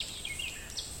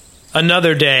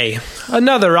Another day,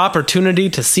 another opportunity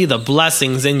to see the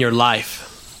blessings in your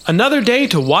life. Another day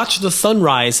to watch the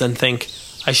sunrise and think,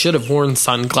 I should have worn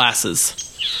sunglasses.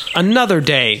 Another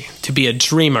day to be a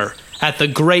dreamer at the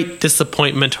Great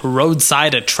Disappointment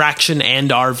roadside attraction and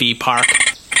RV park.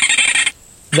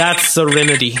 That's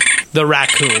Serenity, the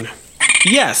raccoon.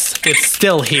 Yes, it's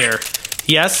still here.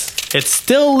 Yes, it's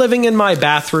still living in my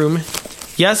bathroom.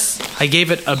 Yes, I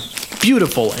gave it a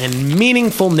beautiful and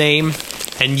meaningful name.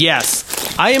 And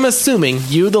yes, I am assuming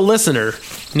you, the listener,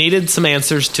 needed some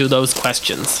answers to those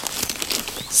questions.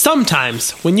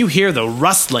 Sometimes, when you hear the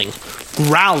rustling,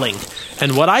 growling,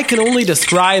 and what I can only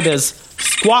describe as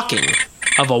squawking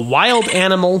of a wild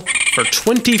animal for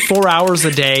 24 hours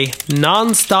a day,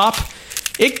 non-stop,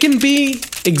 it can be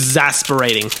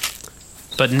exasperating.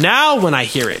 But now when I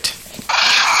hear it,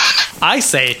 I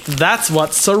say that's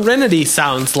what Serenity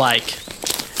sounds like.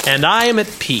 And I am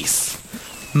at peace.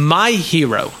 My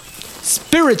hero,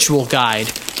 spiritual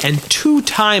guide, and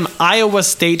two-time Iowa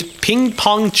State ping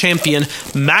pong champion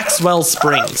Maxwell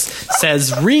Springs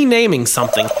says renaming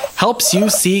something helps you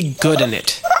see good in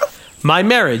it. My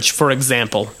marriage, for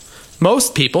example.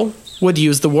 Most people would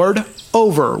use the word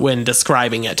over when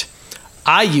describing it.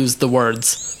 I use the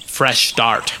words fresh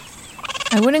start.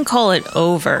 I wouldn't call it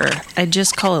over. I'd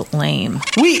just call it lame.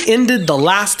 We ended the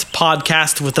last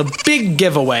podcast with a big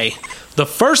giveaway. The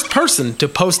first person to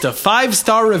post a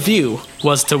 5-star review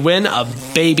was to win a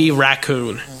baby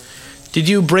raccoon. Did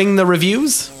you bring the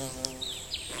reviews?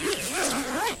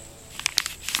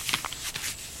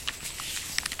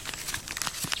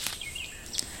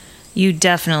 You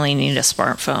definitely need a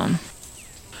smartphone.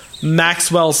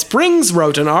 Maxwell Springs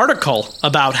wrote an article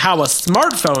about how a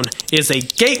smartphone is a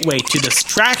gateway to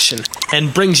distraction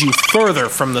and brings you further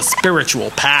from the spiritual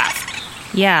path.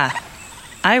 Yeah,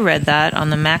 I read that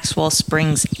on the Maxwell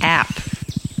Springs app.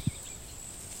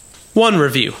 One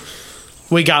review.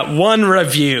 We got one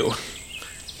review.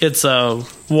 It's a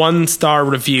 1-star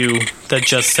review that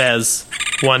just says,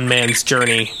 one man's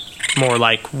journey, more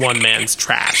like one man's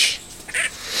trash.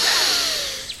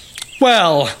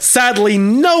 Well, sadly,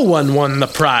 no one won the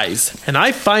prize, and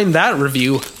I find that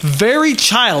review very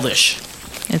childish.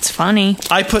 It's funny.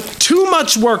 I put too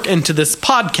much work into this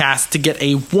podcast to get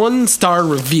a 1-star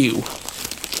review.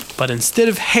 But instead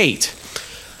of hate,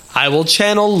 I will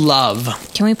channel love.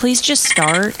 Can we please just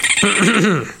start?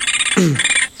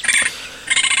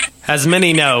 As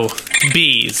many know,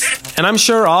 bees, and I'm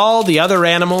sure all the other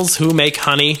animals who make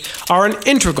honey, are an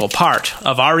integral part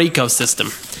of our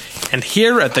ecosystem. And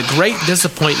here at the Great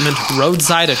Disappointment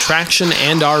roadside attraction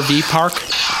and RV park,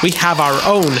 we have our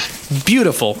own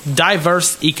beautiful,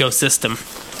 diverse ecosystem.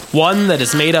 One that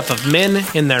is made up of men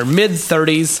in their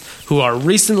mid-30s who are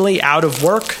recently out of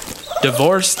work,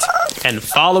 divorced, and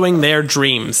following their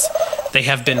dreams. They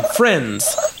have been friends,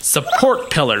 support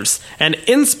pillars, and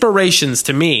inspirations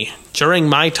to me during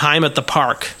my time at the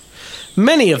park.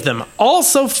 Many of them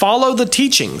also follow the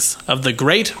teachings of the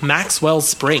great Maxwell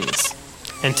Springs.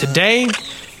 And today,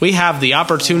 we have the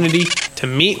opportunity to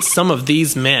meet some of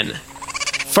these men.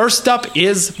 First up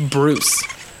is Bruce.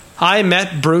 I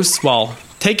met Bruce while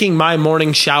taking my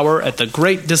morning shower at the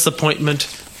Great Disappointment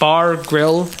bar,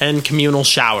 grill, and communal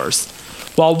showers.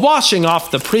 While washing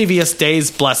off the previous day's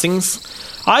blessings,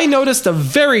 I noticed a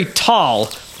very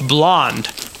tall, blonde,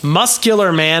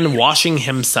 muscular man washing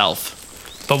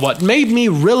himself. But what made me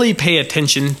really pay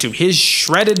attention to his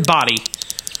shredded body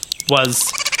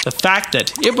was the fact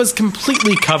that it was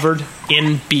completely covered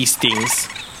in bee stings.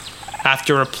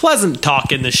 After a pleasant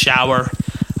talk in the shower,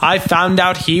 I found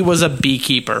out he was a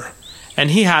beekeeper, and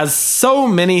he has so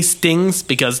many stings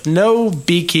because no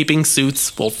beekeeping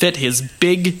suits will fit his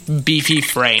big, beefy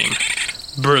frame.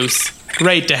 Bruce,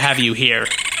 great to have you here.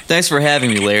 Thanks for having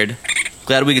me, Laird.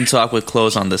 Glad we can talk with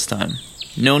clothes on this time.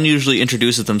 No one usually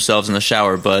introduces themselves in the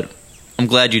shower, but I'm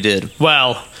glad you did.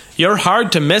 Well, you're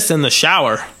hard to miss in the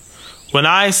shower. When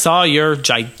I saw your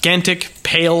gigantic,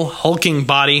 pale, hulking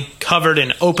body covered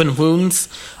in open wounds,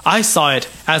 I saw it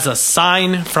as a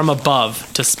sign from above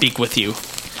to speak with you.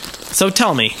 So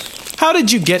tell me, how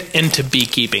did you get into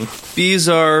beekeeping? Bees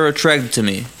are attracted to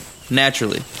me,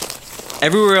 naturally.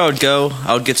 Everywhere I would go,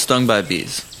 I would get stung by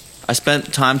bees. I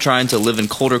spent time trying to live in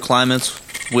colder climates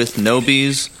with no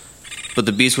bees, but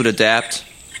the bees would adapt,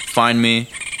 find me,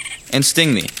 and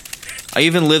sting me. I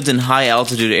even lived in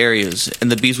high-altitude areas, and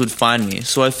the bees would find me,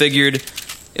 so I figured,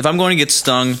 if I'm going to get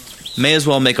stung, may as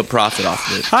well make a profit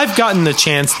off of it. I've gotten the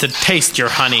chance to taste your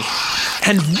honey,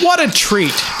 and what a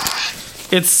treat!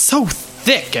 It's so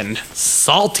thick and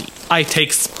salty. I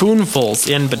take spoonfuls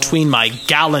in between my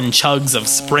gallon chugs of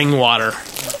spring water.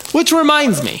 Which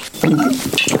reminds me.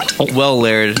 Well,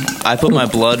 Laird, I put my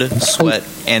blood, sweat,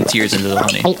 and tears into the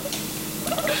honey.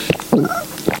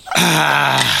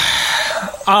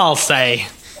 I'll say,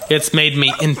 it's made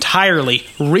me entirely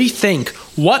rethink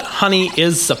what honey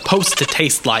is supposed to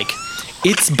taste like.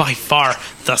 It's by far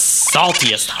the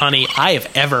saltiest honey I have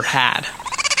ever had.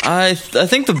 I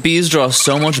think the bees draw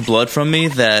so much blood from me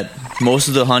that most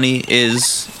of the honey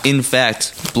is, in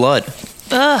fact, blood.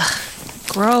 Ugh,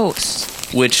 gross.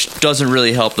 Which doesn't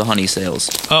really help the honey sales.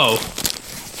 Oh,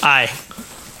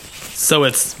 so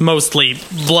it's mostly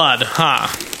blood, huh?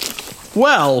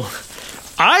 Well,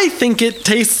 I think it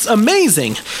tastes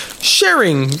amazing.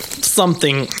 Sharing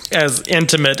something as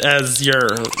intimate as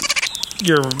your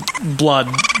blood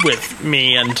with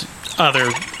me and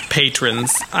other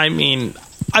patrons. I mean,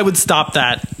 I would stop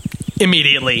that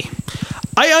immediately.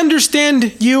 I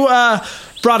understand you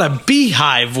brought a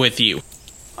beehive with you.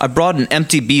 I brought an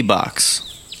empty bee box.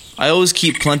 I always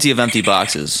keep plenty of empty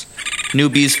boxes. New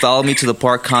bees follow me to the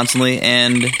park constantly,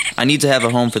 and I need to have a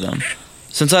home for them.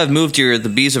 Since I've moved here, the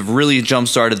bees have really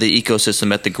jump-started the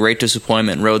ecosystem at the Great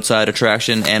Disappointment roadside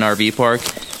attraction and RV park.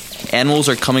 Animals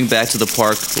are coming back to the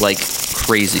park like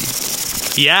crazy.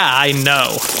 Yeah, I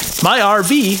know. My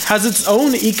RV has its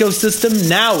own ecosystem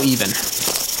now even.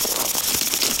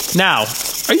 Now,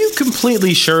 are you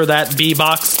completely sure that bee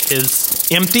box is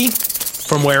empty?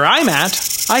 From where I'm at,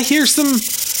 I hear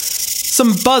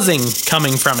some buzzing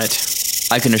coming from it.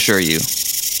 I can assure you,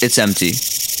 it's empty.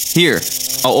 Here,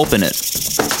 I'll open it.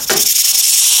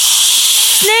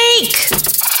 Snake!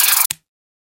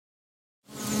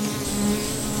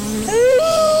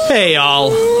 Hey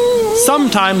all.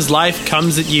 Sometimes life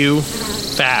comes at you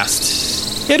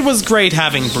fast. It was great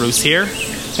having Bruce here,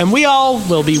 and we all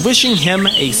will be wishing him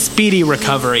a speedy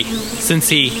recovery, since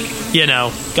he,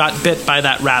 got bit by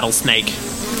that rattlesnake.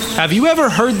 Have you ever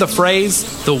heard the phrase,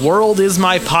 "The world is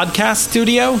my podcast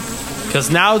studio"? Because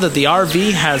now that the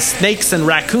RV has snakes and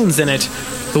raccoons in it,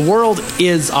 the world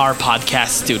is our podcast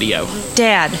studio.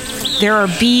 Dad, there are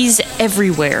bees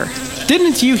everywhere.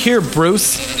 Didn't you hear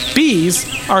Bruce? Bees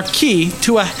are key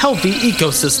to a healthy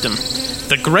ecosystem.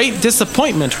 The Great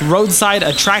Disappointment roadside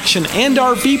attraction and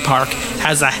RV park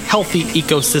has a healthy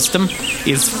ecosystem,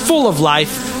 is full of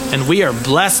life, and we are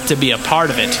blessed to be a part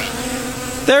of it.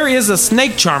 There is a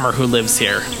snake charmer who lives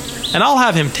here, and I'll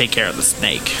have him take care of the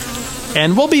snake.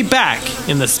 And we'll be back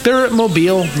in the Spirit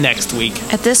Mobile next week.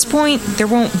 At this point, there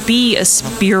won't be a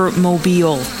Spirit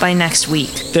Mobile by next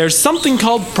week. There's something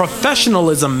called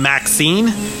professionalism,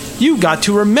 Maxine. You got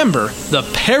to remember The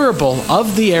Parable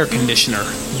of the Air Conditioner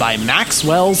by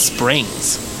Maxwell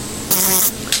Springs.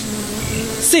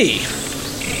 See,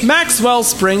 Maxwell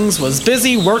Springs was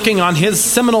busy working on his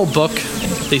seminal book,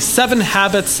 The 7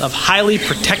 Habits of Highly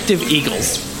Protective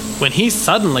Eagles, when he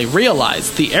suddenly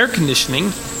realized the air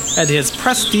conditioning at his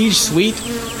prestige suite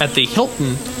at the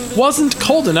Hilton wasn't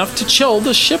cold enough to chill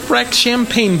the shipwrecked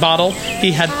champagne bottle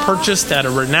he had purchased at a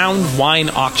renowned wine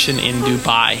auction in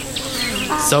Dubai.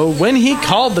 So when he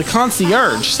called the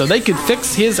concierge so they could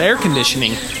fix his air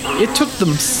conditioning, it took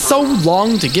them so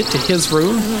long to get to his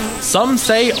room, some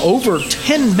say over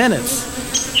 10 minutes,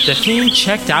 that he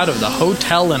checked out of the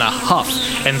hotel in a huff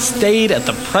and stayed at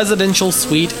the presidential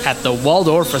suite at the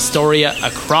Waldorf Astoria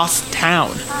across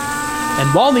town.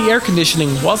 And while the air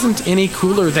conditioning wasn't any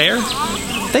cooler there,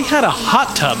 they had a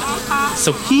hot tub,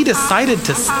 so he decided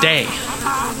to stay.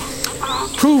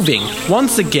 Proving,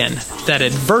 once again, that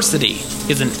adversity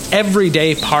is an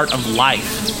everyday part of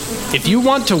life. If you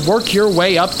want to work your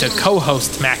way up to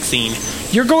co-host, Maxine,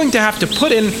 you're going to have to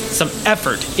put in some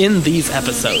effort in these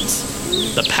episodes.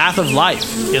 The path of life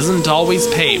isn't always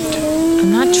paved.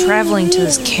 I'm not traveling to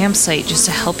this campsite just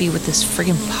to help you with this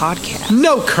friggin' podcast.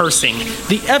 No cursing.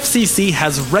 The FCC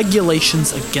has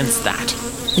regulations against that.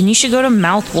 Then you should go to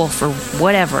Mouthwolf or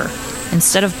whatever,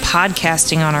 instead of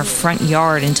podcasting on our front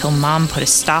yard until Mom put a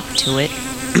stop to it.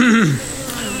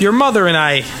 Your mother and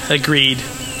I agreed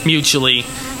mutually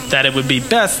that it would be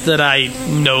best that I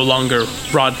no longer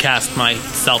broadcast my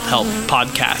self-help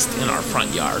podcast in our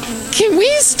front yard. Can we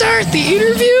start the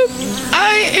interview?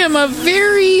 I am a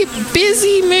very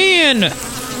busy man.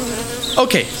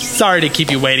 Okay, sorry to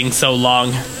keep you waiting so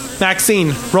long.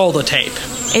 Maxine, roll the tape.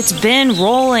 It's been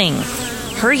rolling.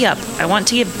 Hurry up. I want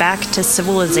to get back to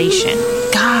civilization.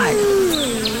 God.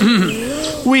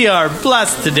 We are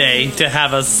blessed today to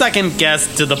have a second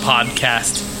guest to the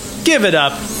podcast. Give it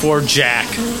up for Jack.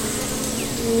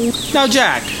 Now,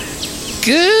 Jack.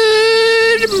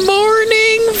 Good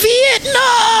morning,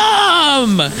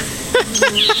 Vietnam!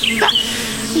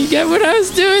 You get what I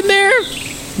was doing there?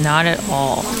 Not at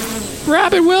all.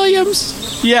 Robin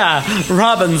Williams? Yeah,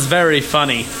 Robin's very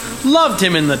funny. Loved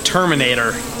him in The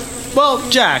Terminator. Well,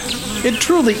 Jack, it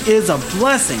truly is a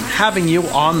blessing having you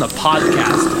on the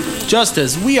podcast, just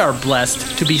as we are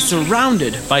blessed to be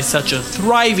surrounded by such a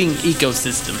thriving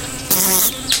ecosystem.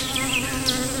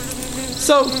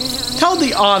 So, tell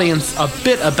the audience a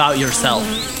bit about yourself.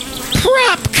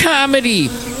 Prop comedy.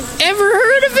 Ever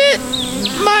heard of it?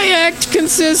 My act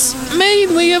consists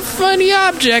mainly of funny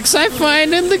objects I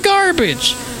find in the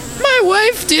garbage. My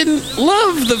wife didn't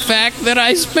love the fact that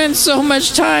I spent so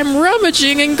much time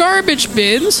rummaging in garbage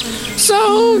bins,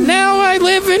 so now I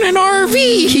live in an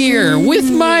RV here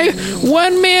with my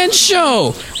one-man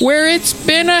show, where it's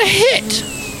been a hit.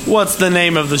 What's the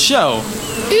name of the show?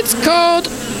 It's called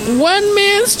One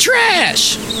Man's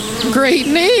Trash. Great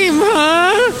name,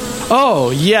 huh?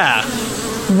 Oh, yeah.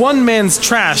 One Man's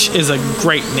Trash is a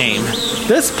great name.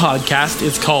 This podcast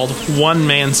is called One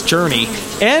Man's Journey,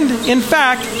 and, in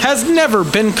fact, has never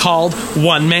been called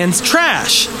One Man's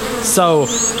Trash. So,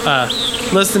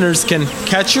 listeners can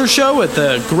catch your show at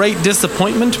the Great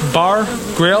Disappointment Bar,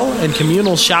 Grill, and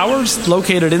Communal Showers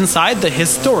located inside the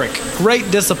historic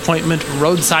Great Disappointment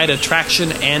Roadside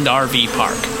Attraction and RV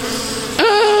Park.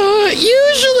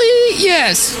 Usually,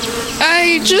 yes.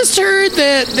 I just heard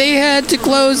that they had to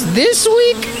close this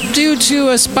week due to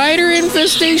a spider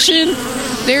infestation.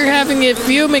 They're having it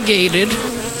fumigated.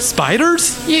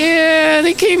 Spiders? Yeah,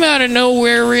 they came out of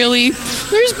nowhere, really.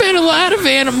 There's been a lot of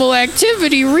animal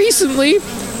activity recently,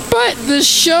 but the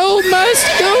show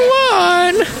must go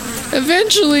on.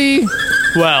 Eventually.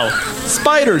 Well,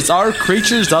 spiders are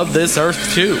creatures of this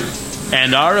earth too,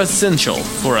 and are essential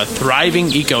for a thriving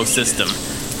ecosystem.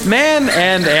 Man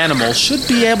and animal should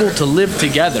be able to live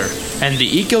together, and the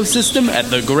ecosystem at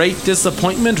the Great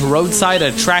Disappointment Roadside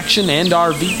Attraction and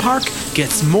RV Park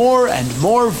gets more and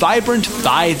more vibrant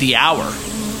by the hour.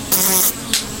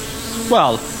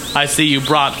 Well, I see you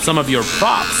brought some of your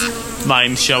props.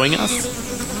 Mind showing us?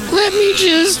 Let me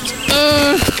just,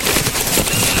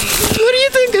 what do you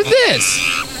think of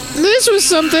this? This was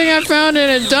something I found in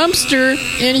a dumpster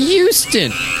in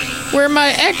Houston, where my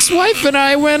ex-wife and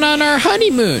I went on our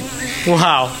honeymoon.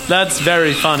 Wow, that's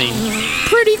very funny.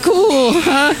 Pretty cool,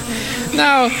 huh?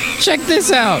 Now, check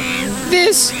this out.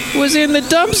 This was in the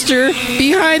dumpster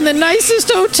behind the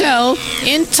nicest hotel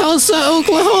in Tulsa,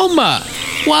 Oklahoma,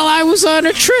 while I was on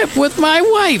a trip with my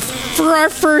wife for our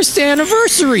first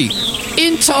anniversary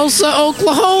in Tulsa,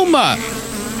 Oklahoma.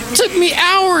 Took me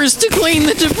hours to clean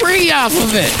the debris off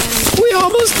of it. We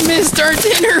almost missed our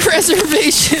dinner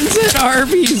reservations at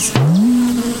Arby's.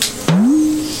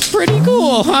 Pretty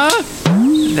cool, huh?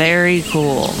 Very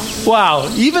cool. Wow,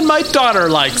 even my daughter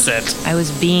likes it. I was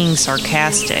being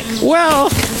sarcastic. Well,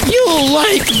 you'll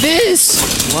like this.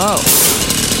 Whoa.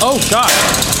 Oh, God.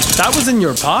 That was in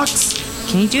your box?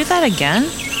 Can you do that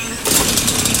again?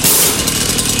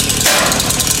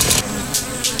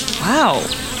 Wow.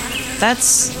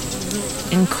 That's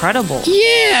incredible.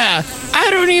 Yeah, I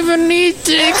don't even need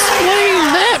to explain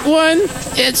that one.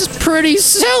 It's pretty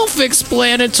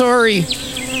self-explanatory.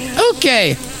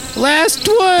 Okay, last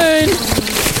one.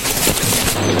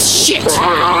 Shit.